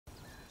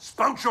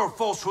Spout your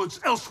falsehoods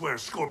elsewhere,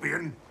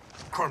 Scorpion.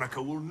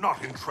 Kronika will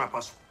not entrap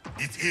us.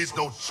 It is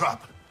no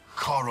trap.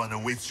 Charon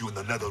awaits you in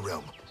the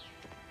NetherRealm.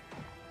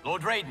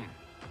 Lord Raiden,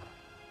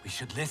 we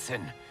should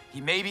listen. He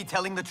may be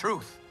telling the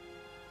truth.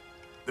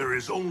 There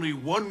is only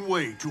one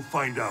way to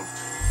find out.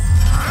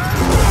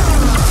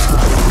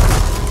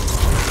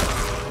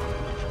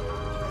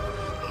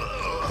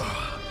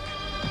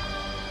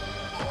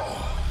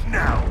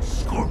 Now,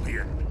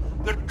 Scorpion,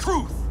 the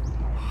truth!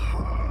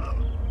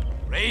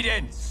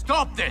 Raiden,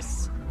 stop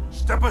this!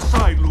 Step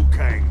aside, Liu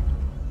Kang.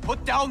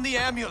 Put down the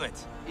amulet.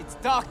 Its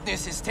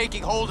darkness is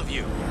taking hold of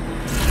you.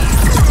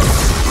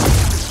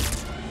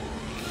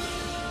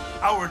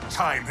 Our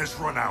time has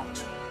run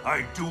out.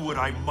 I do what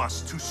I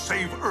must to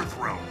save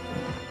Earthrealm.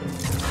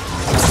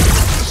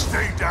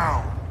 Stay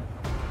down.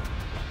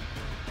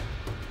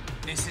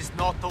 This is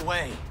not the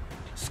way.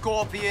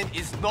 Scorpion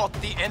is not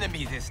the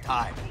enemy this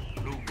time.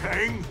 Liu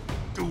Kang,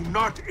 do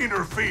not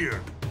interfere.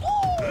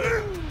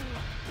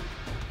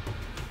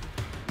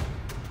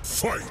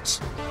 Fight!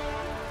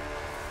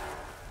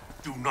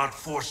 Do not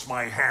force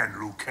my hand,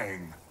 Liu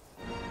Kang.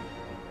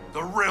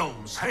 The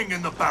realms hang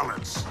in the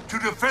balance. To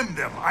defend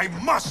them, I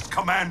must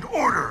command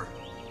order.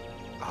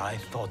 I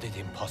thought it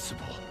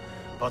impossible,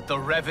 but the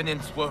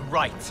Revenants were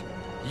right.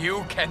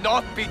 You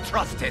cannot be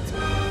trusted.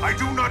 I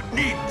do not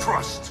need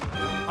trust.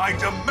 I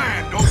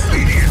demand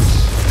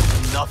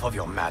obedience. Enough of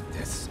your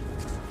madness.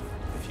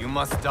 If you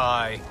must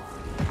die,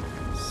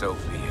 so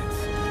be it.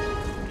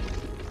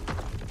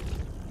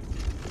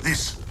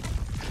 This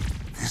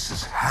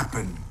has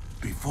happened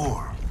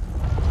before.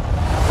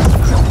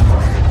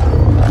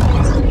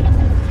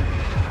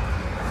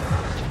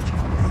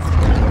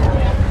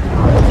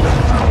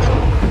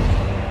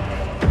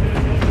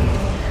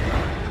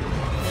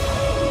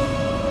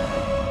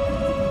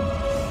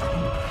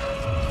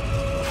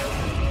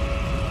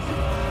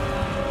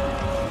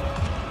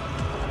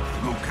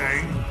 Liu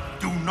Kang,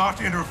 do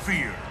not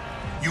interfere.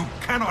 You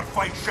cannot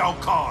fight Shao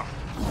Kahn.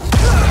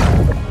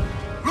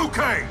 Liu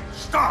Kang,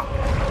 stop!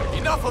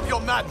 Enough of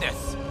your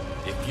madness!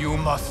 If you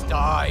must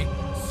die,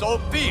 so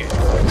be it!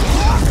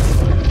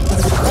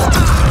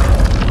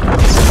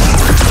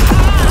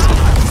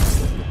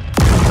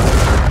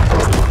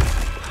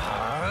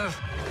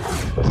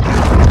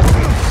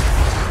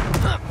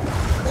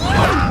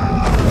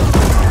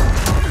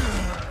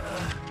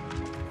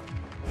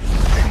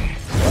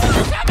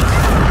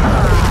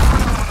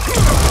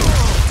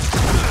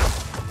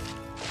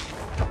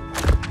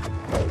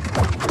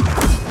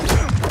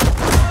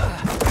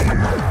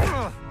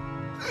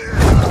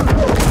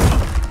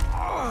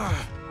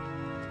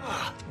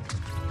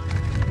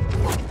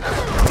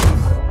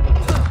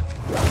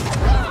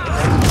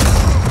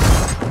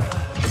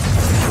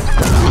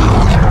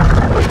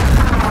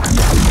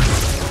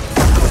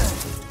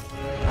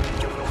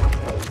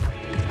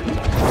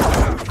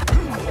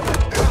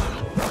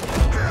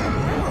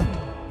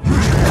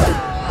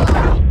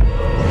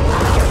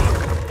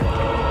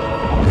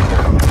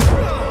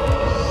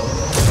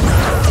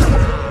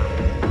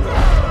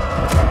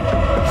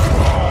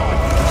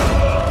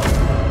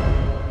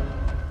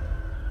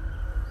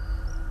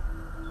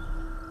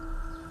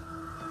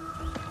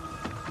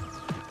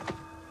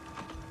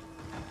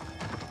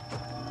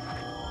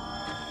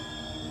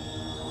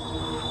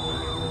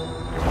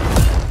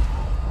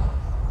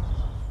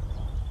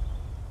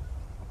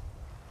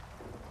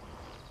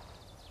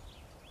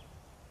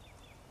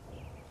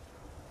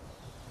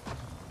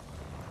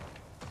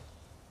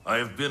 I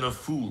have been a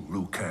fool,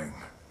 Liu Kang.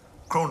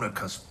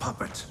 Kronika's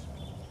puppet.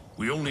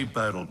 We only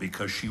battle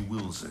because she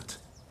wills it.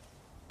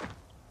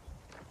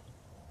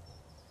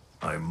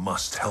 I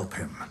must help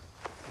him.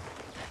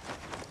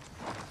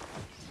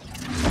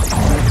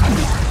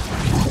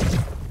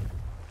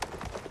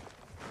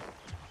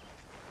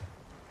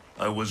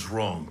 I was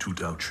wrong to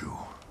doubt you.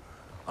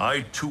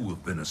 I too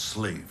have been a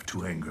slave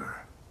to anger.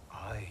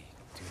 I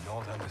do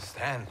not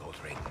understand, Lord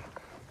Raiden.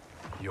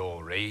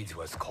 Your rage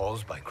was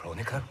caused by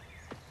Kronika?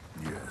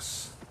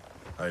 Yes,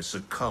 I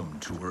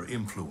succumbed to her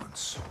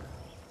influence.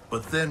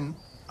 But then,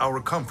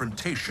 our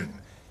confrontation,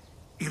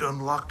 it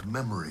unlocked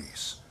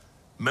memories.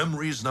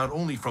 Memories not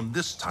only from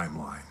this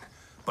timeline,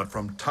 but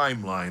from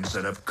timelines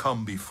that have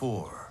come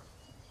before.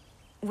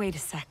 Wait a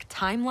sec,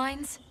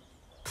 timelines?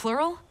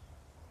 Plural?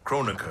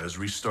 Kronika has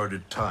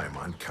restarted time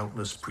on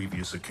countless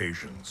previous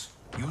occasions,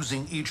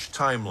 using each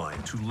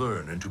timeline to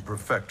learn and to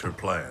perfect her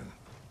plan.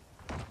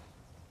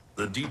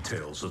 The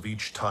details of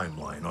each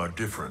timeline are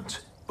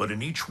different, but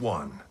in each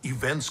one,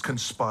 events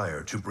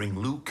conspire to bring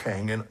Liu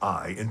Kang and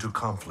I into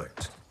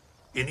conflict.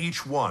 In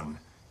each one,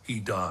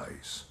 he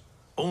dies.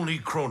 Only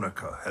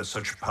Kronika has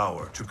such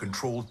power to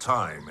control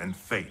time and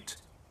fate.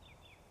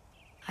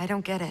 I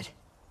don't get it.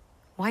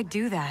 Why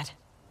do that?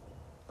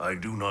 I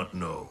do not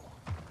know.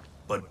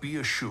 But be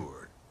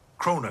assured,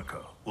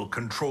 Kronika will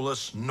control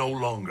us no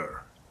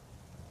longer.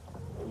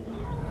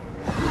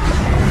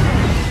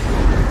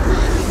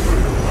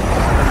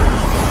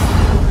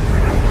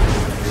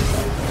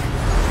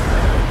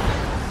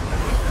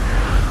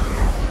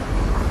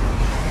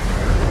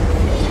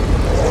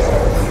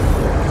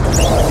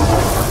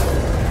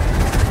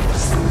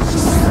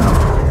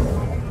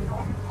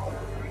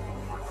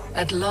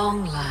 At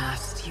long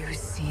last, you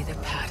see the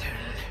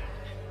pattern.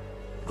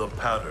 The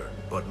pattern,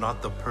 but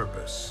not the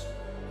purpose.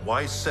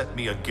 Why set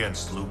me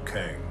against Liu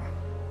Kang?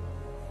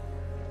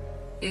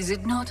 Is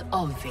it not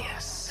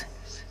obvious?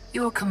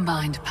 Your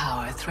combined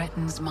power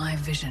threatens my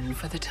vision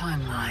for the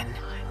timeline.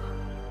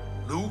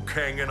 Liu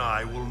Kang and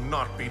I will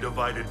not be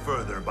divided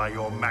further by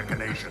your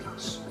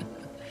machinations.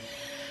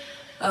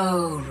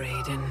 Oh,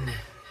 Raiden.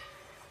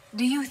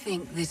 Do you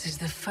think this is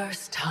the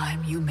first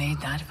time you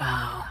made that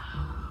vow?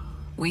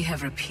 We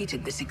have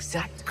repeated this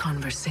exact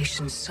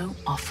conversation so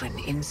often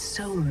in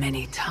so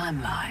many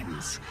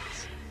timelines.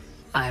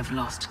 I've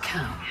lost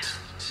count.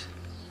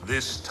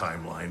 This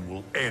timeline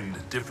will end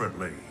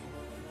differently.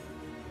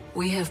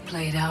 We have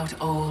played out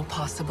all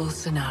possible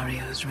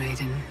scenarios,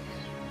 Raiden.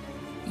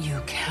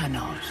 You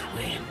cannot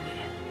win.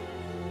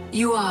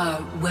 You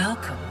are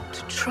welcome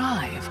to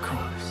try, of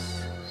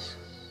course.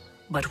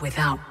 But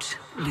without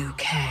Liu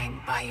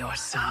Kang by your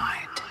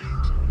side.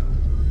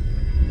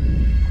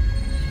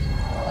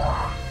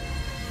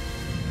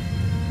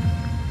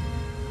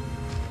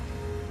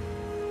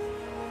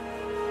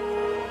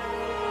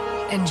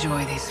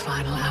 Enjoy these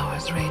final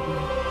hours,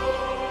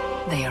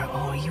 Raiden. They are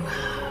all you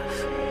have.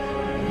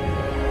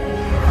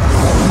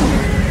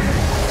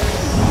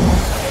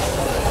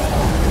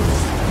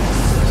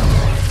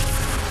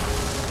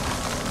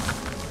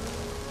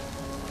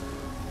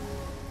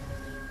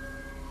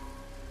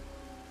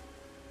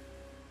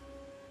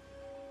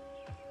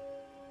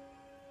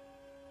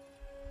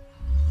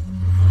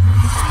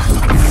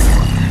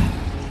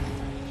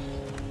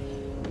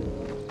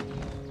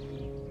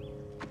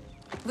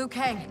 Liu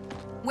Kang,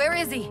 where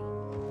is he?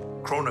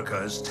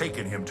 Kronika has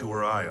taken him to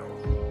her isle.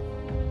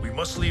 We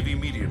must leave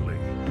immediately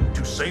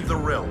to save the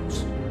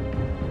realms.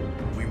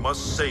 We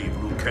must save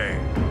Liu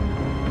Kang.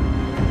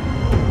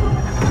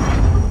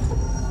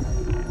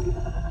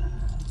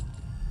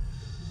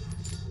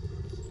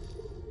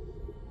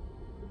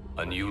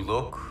 A new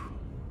look?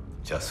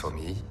 Just for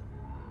me?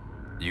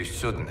 You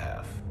shouldn't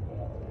have.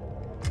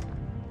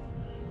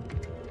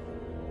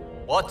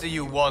 What do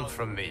you want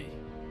from me?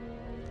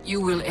 You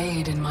will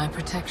aid in my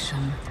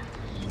protection.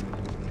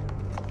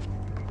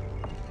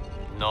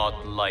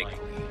 Not likely.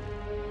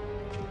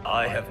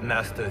 I have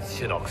mastered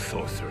Shinnok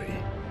sorcery.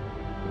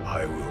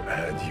 I will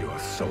add your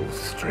soul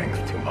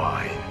strength to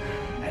mine,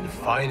 and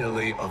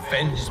finally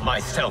avenge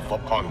myself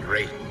upon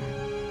Raiden.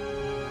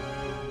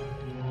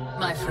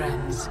 My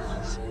friends,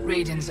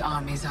 Raiden's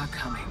armies are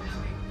coming.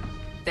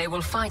 They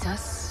will fight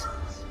us,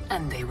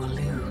 and they will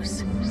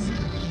lose.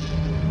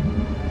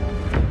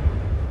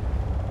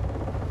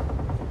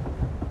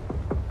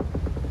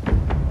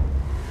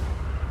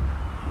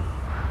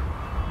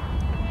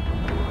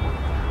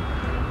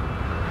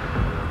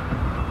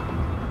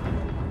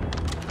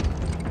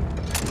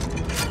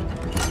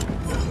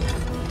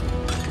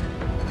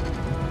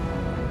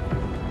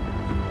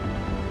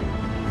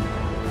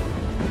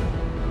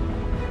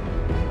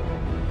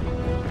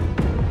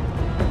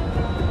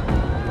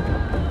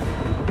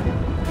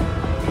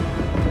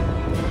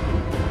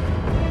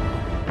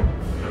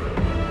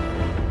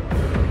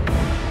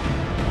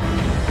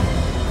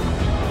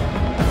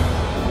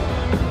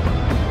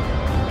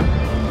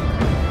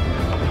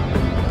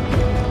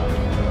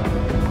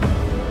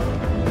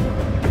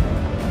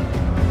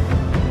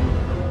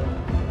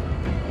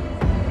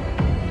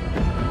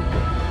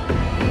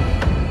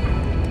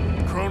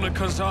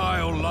 Kronika's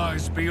Isle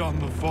lies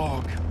beyond the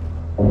fog.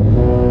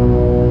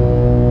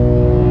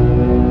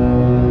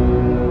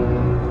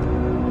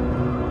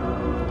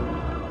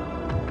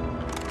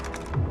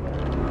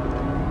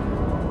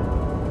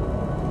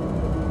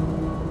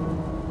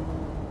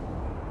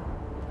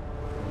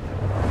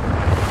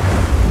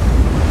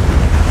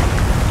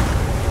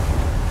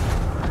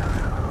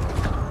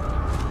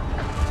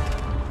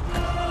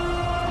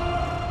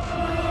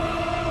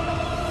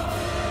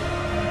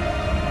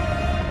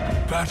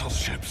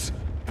 Battleships.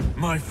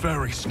 My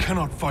ferries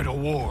cannot fight a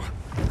war.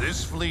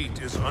 This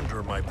fleet is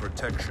under my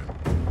protection.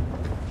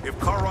 If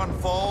Charon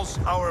falls,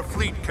 our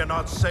fleet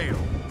cannot sail.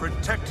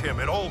 Protect him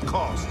at all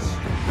costs.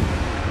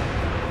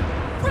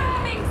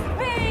 Ramming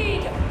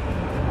speed!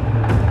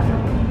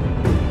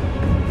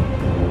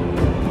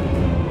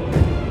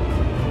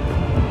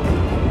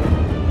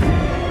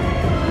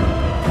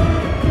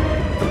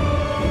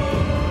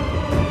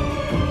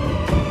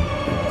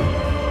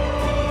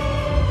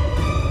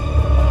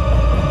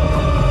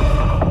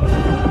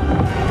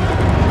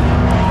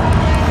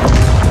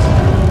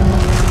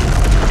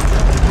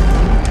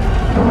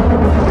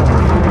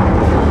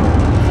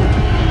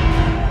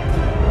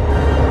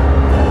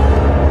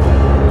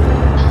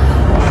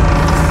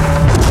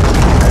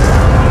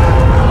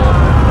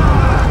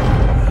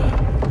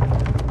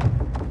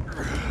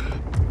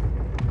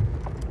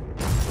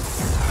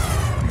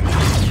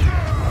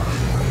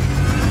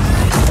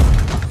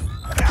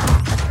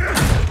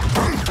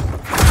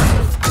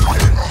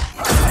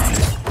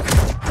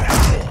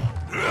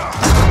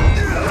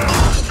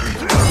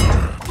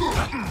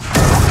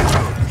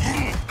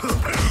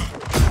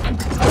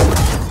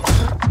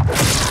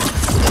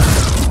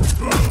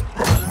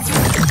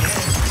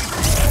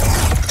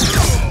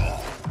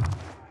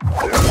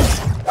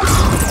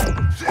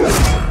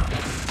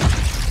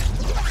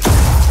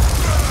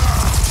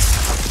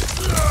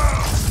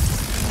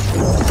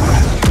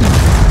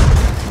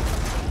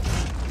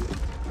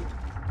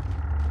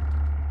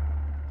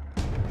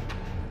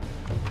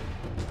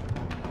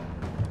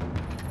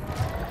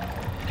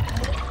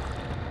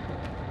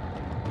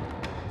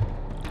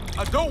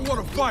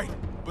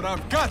 but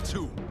I've got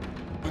to.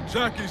 For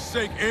Jackie's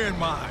sake and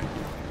mine.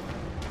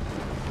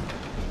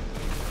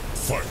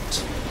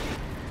 Fight.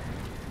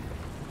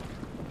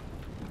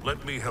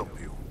 Let me help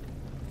you.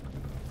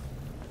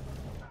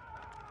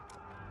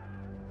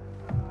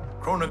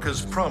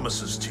 Kronika's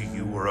promises to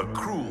you are a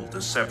cruel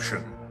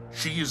deception.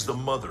 She is the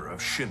mother of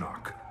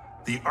Shinnok,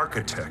 the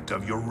architect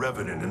of your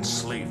Revenant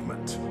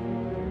enslavement.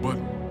 But...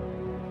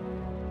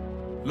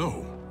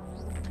 no.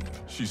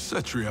 She's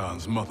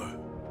Cetrion's mother.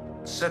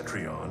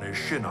 Cetrion is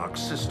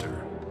Shinnok's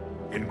sister.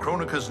 In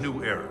Kronika's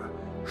new era,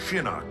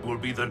 Shinnok will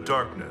be the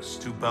darkness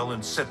to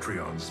balance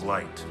Cetrion's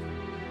light.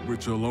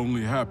 Which will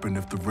only happen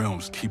if the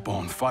realms keep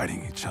on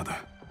fighting each other.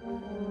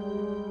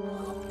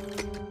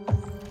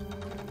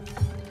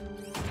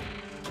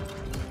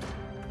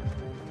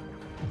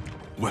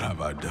 What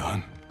have I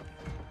done?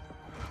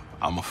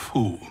 I'm a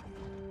fool.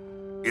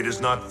 It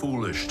is not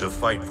foolish to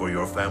fight for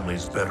your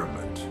family's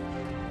betterment.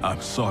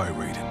 I'm sorry,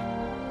 Raiden.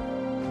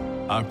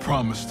 I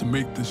promise to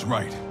make this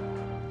right.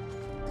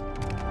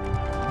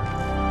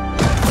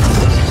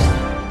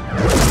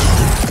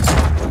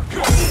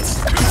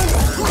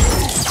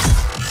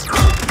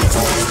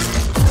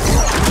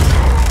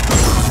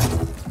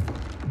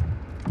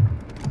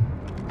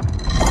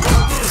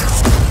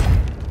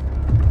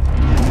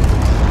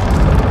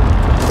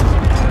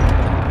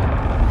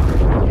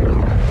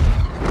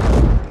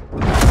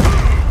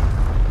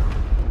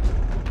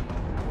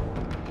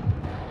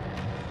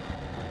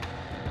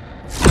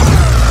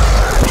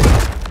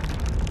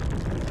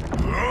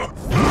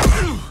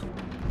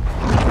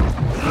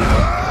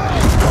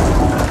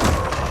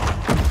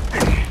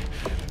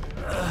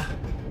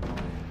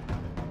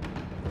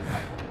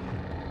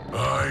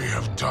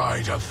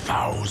 Died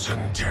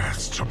 1,000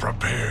 deaths to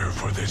prepare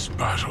for this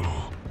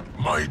battle.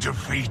 My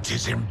defeat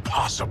is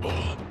impossible.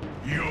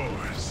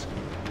 Yours,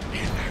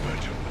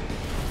 inevitable.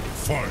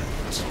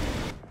 Fight.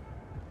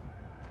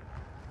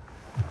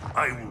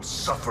 I will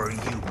suffer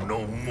you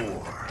no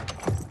more.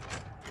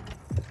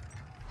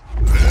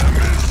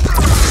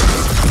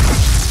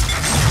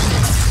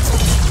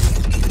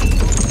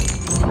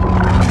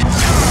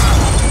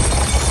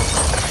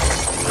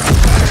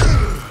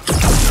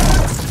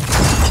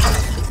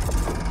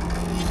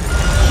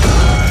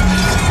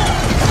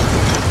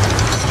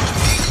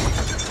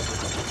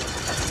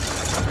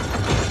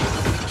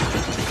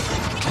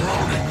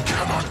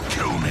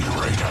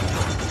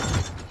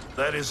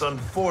 That is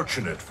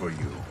unfortunate for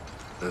you.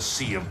 The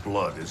sea of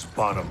blood is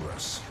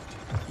bottomless.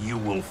 You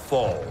will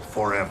fall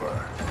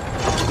forever.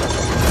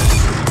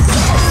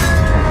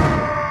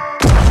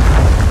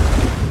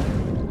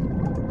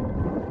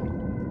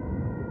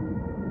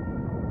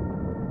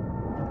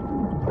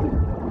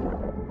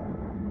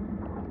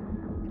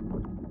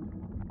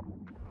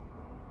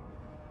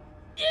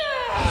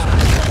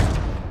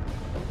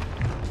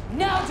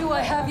 Now do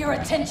I have your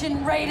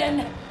attention,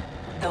 Raiden?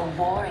 The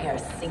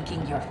warriors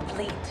sinking your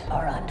fleet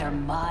are under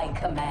my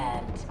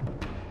command.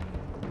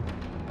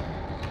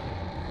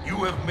 You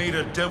have made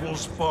a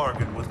devil's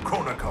bargain with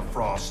Kronika,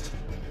 Frost.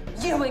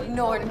 You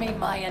ignored me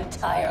my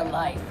entire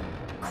life.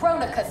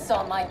 Kronika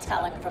saw my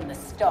talent from the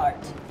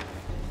start.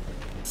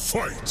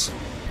 Fight!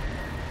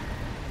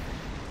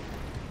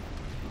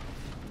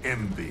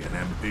 Envy and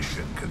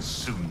ambition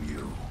consume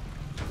you.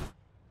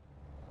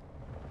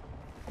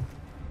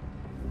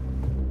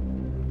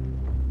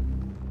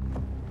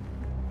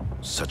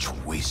 Such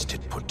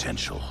wasted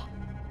potential.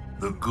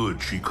 The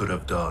good she could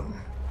have done,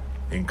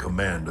 in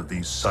command of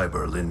these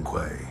Cyber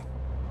Linque.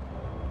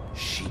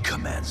 She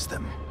commands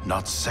them,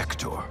 not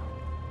Sector.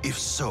 If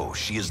so,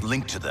 she is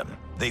linked to them.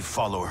 They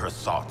follow her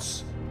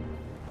thoughts.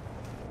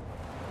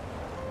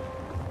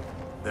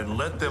 Then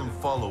let them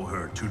follow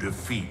her to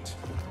defeat.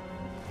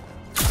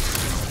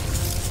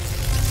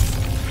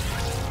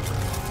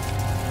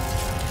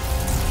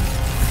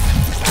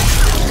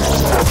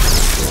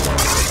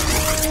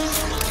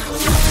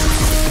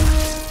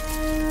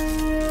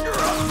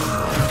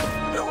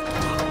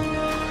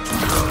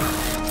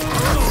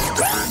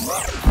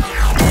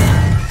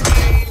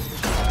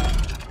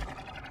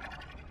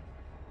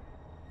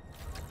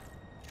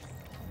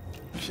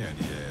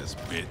 Candy-ass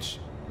bitch.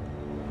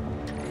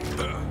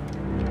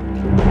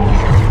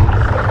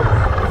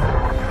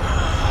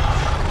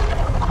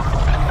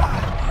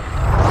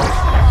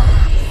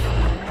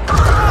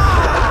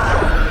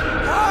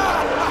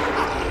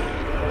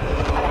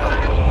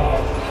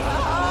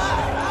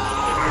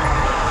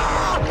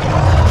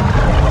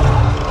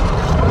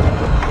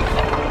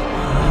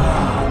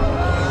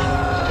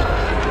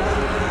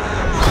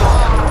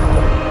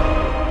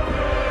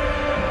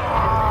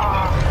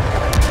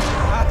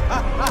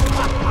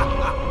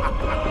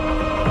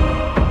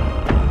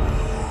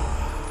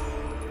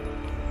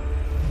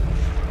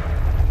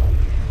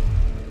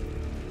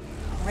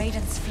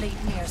 Raiden's fleet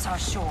nears our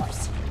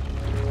shores.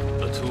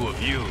 The two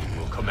of you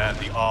will command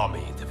the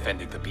army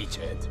defending the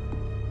beachhead.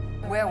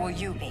 Where will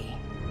you be?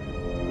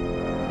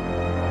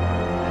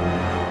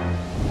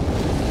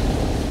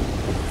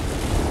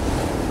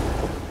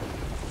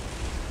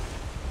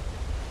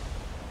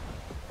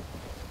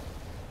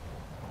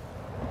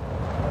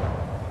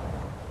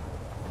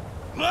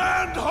 Ah!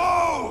 Stand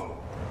ho!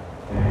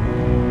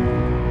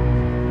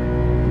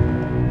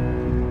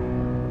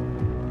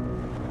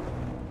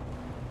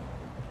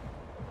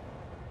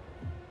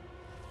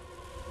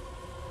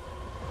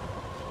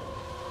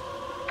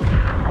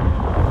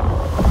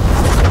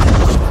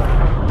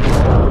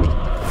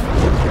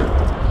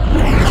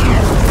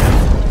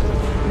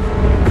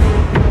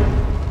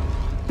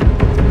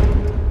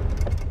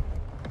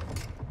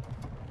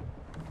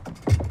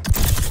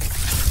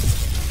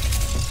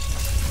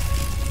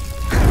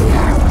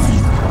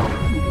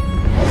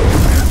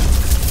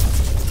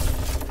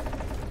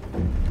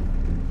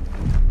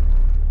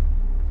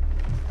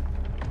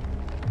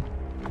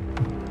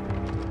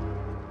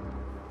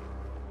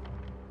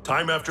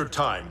 Time after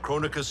time,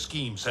 Kronika's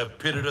schemes have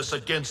pitted us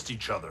against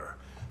each other.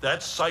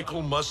 That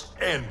cycle must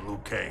end, Liu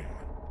Kang.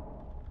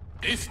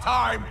 This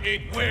time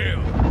it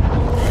will!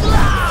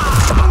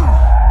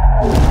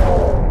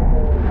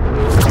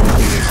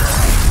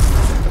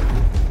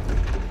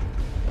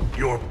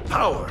 Your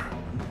power.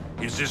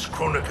 Is this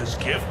Kronika's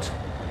gift?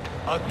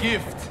 A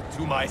gift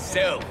to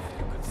myself,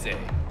 you could say.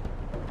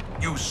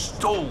 You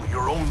stole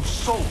your own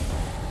soul.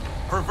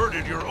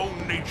 Perverted your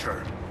own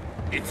nature.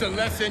 It's a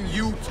lesson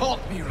you taught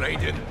me,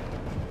 Raiden.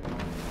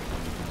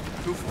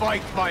 To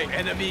fight my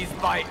enemies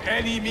by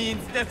any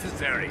means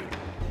necessary.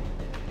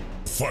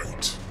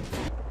 Fight.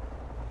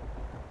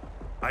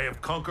 I have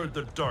conquered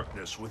the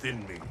darkness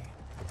within me.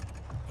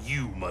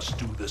 You must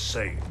do the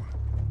same.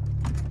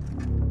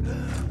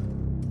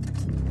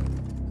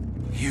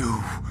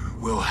 You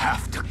will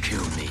have to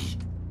kill me.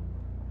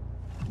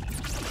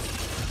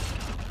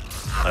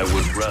 I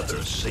would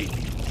rather save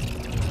you.